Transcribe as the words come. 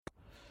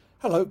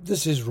Hello,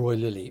 this is Roy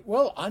Lilly.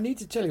 Well, I need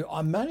to tell you,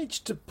 I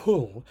managed to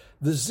pull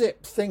the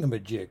zip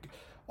thingamajig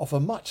off a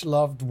much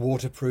loved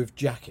waterproof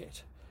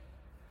jacket.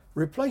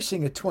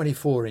 Replacing a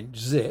 24-inch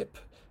zip,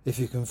 if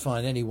you can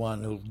find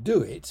anyone who'll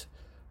do it,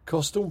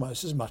 cost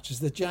almost as much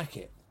as the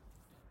jacket.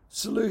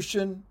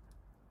 Solution: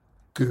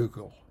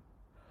 Google.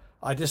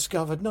 I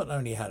discovered not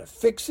only how to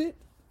fix it,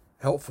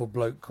 helpful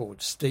bloke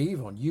called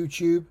Steve on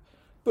YouTube,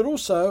 but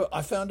also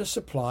I found a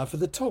supplier for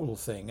the toggle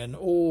thing and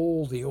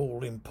the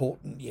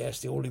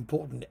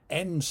all-important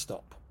end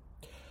stop.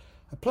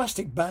 A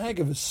plastic bag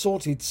of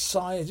assorted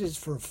sizes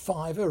for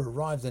 £5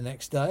 arrived the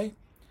next day,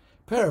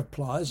 a pair of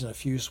pliers and a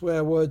few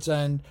swear words,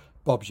 and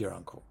Bob's your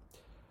uncle.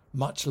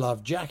 Much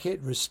loved jacket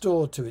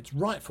restored to its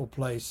rightful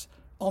place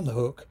on the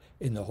hook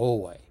in the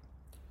hallway.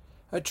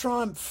 A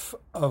triumph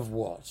of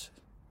what?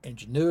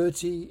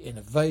 Ingenuity,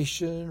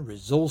 innovation,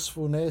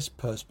 resourcefulness,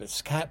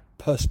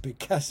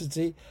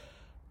 perspicacity.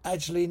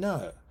 Actually,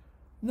 no,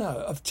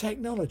 of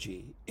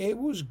technology. It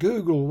was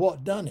Google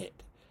what done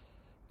it.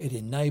 It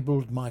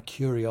enabled my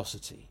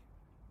curiosity.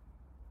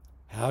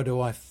 How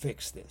do I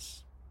fix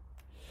this?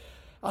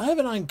 I have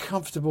an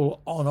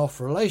uncomfortable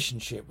on-off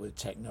relationship with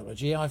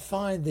technology. I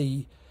find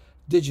the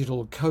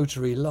digital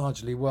coterie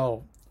largely,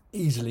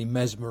 easily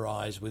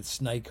mesmerised with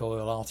snake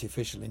oil,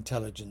 artificial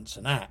intelligence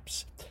and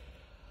apps.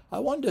 I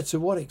wonder to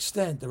what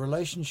extent the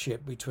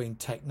relationship between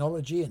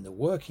technology and the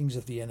workings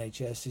of the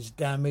NHS is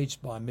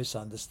damaged by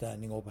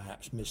misunderstanding or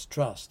perhaps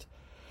mistrust.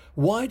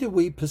 Why do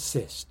we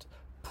persist,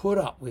 put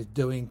up with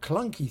doing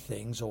clunky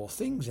things or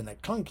things in a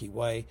clunky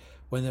way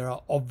when there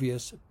are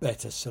obvious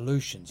better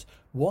solutions?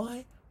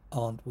 Why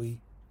aren't we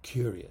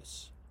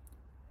curious?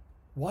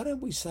 Why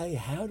don't we say,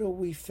 how do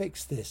we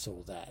fix this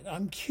or that?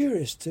 I'm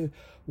curious to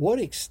what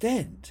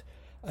extent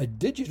a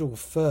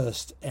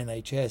digital-first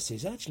NHS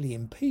is actually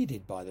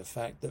impeded by the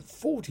fact that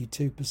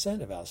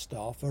 42% of our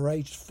staff are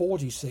aged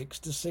 46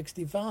 to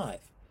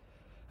 65,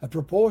 a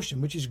proportion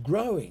which is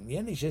growing. The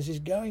NHS is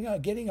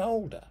getting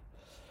older,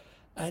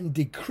 and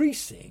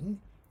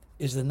decreasing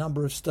is the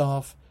number of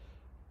staff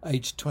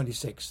aged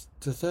 26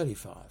 to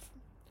 35.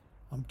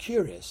 I'm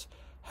curious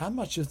how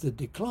much of the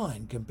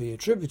decline can be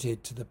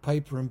attributed to the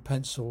paper and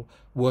pencil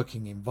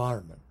working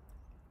environment.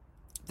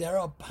 There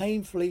are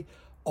painfully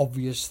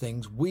obvious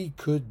things we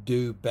could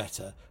do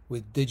better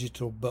with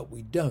digital, but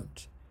we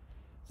don't.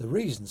 The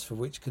reasons for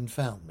which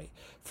confound me.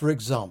 For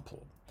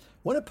example,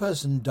 when a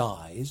person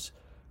dies,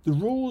 the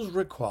rules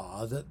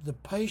require that the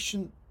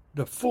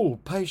full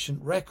patient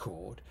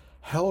record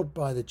held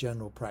by the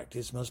general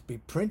practice must be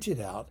printed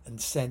out and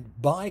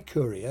sent by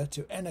courier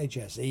to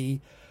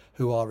NHSE,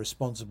 who are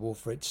responsible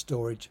for its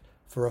storage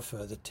for a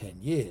further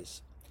 10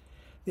 years.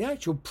 The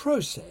actual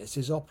process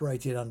is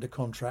operated under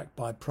contract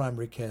by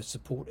Primary Care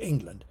Support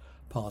England,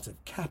 part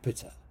of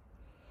Capita,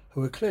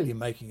 who are clearly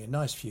making a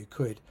nice few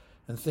quid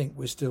and think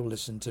we still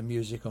listen to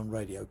music on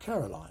Radio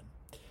Caroline.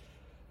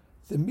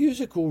 The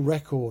musical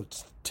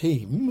records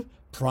team,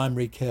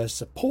 Primary Care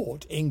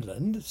Support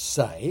England,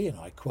 say, and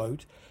I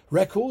quote,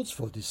 "Records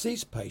for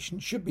deceased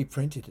patients should be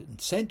printed and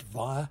sent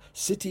via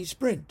City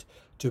Sprint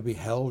to be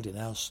held in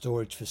our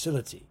storage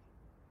facility."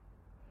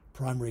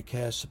 Primary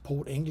Care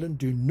Support England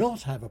do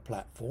not have a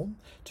platform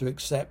to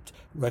accept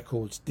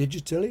records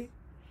digitally,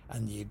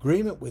 and the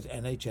agreement with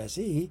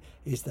NHSE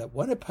is that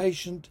when a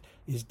patient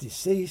is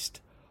deceased,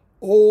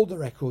 all the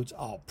records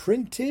are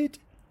printed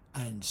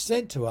and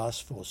sent to us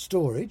for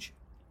storage,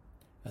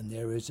 and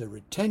there is a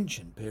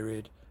retention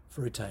period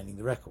for retaining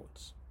the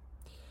records.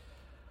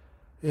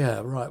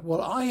 Yeah, right.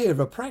 Well, I hear of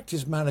a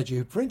practice manager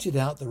who printed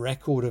out the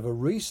record of a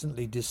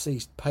recently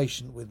deceased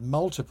patient with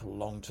multiple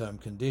long-term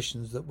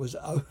conditions that was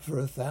over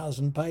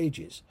 1,000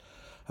 pages.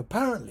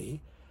 Apparently,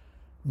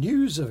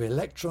 news of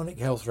electronic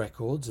health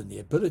records and the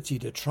ability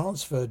to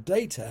transfer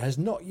data has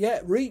not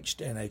yet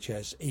reached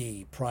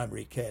NHSE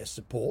Primary Care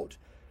Support,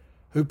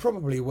 who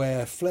probably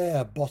wear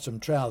flare-bottom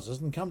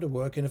trousers and come to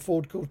work in a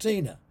Ford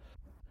Cortina.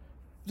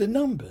 The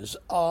numbers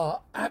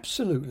are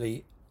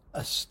absolutely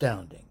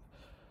astounding.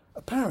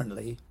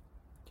 Apparently,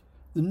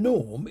 the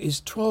norm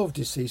is 12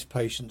 deceased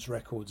patients'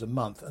 records a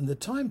month, and the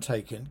time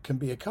taken can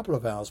be a couple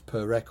of hours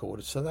per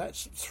record, so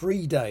that's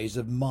 3 days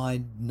of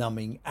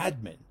mind-numbing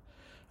admin.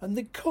 And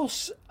the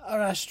costs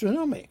are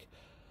astronomical.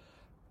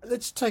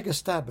 Let's take a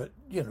stab at,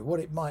 what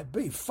it might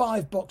be.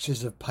 5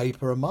 boxes of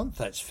paper a month,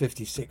 that's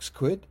 56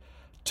 quid.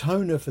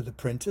 Toner for the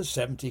printer,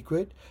 70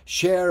 quid.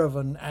 Share of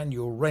an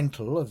annual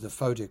rental of the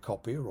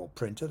photocopier or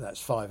printer,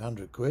 that's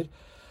 500 quid.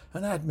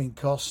 And admin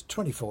costs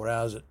 24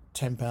 hours at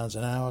 £10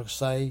 an hour,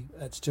 say,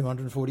 that's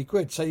 240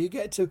 quid. So you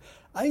get to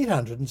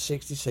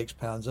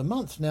 £866 a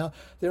month. Now,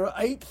 there are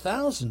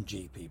 8,000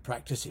 GP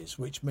practices,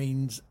 which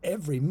means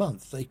every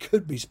month they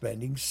could be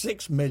spending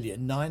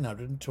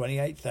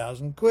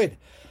 6,928,000 quid.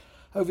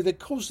 Over the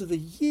course of the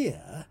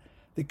year,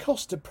 the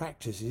cost to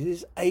practices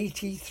is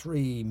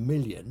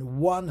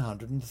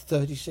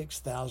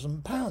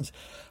 £83,136,000.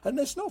 And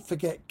let's not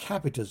forget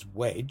Capita's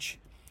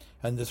wedge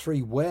and the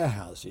 3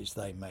 warehouses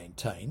they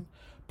maintain,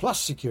 plus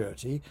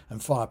security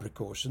and fire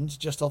precautions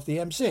just off the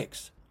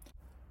M6.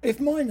 If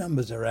my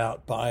numbers are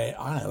out by,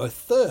 I don't know, a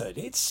third,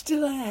 it's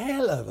still a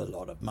hell of a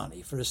lot of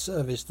money for a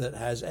service that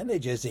has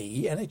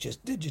NHSE, NHS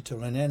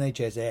Digital and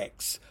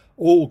NHSX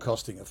all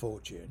costing a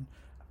fortune,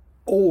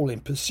 all in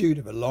pursuit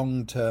of a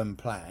long-term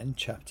plan,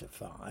 Chapter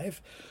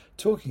 5,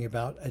 talking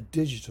about a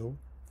digital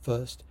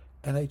first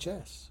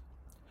NHS.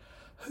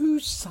 Who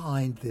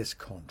signed this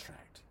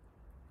contract?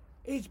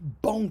 It's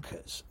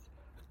bonkers,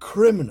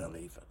 criminal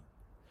even.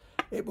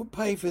 It would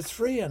pay for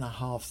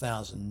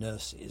 3,500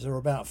 nurses or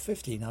about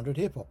 1,500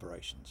 hip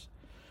operations.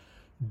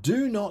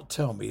 Do not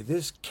tell me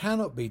this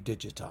cannot be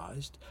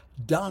digitised,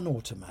 done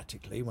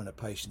automatically when a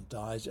patient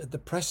dies at the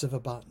press of a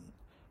button,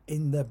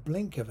 in the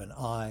blink of an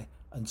eye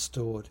and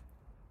stored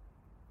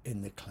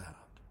in the cloud.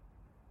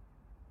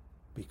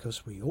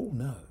 Because we all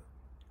know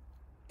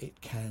it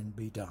can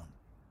be done.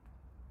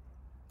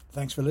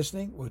 Thanks for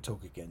listening. We'll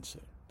talk again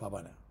soon.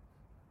 Bye-bye now.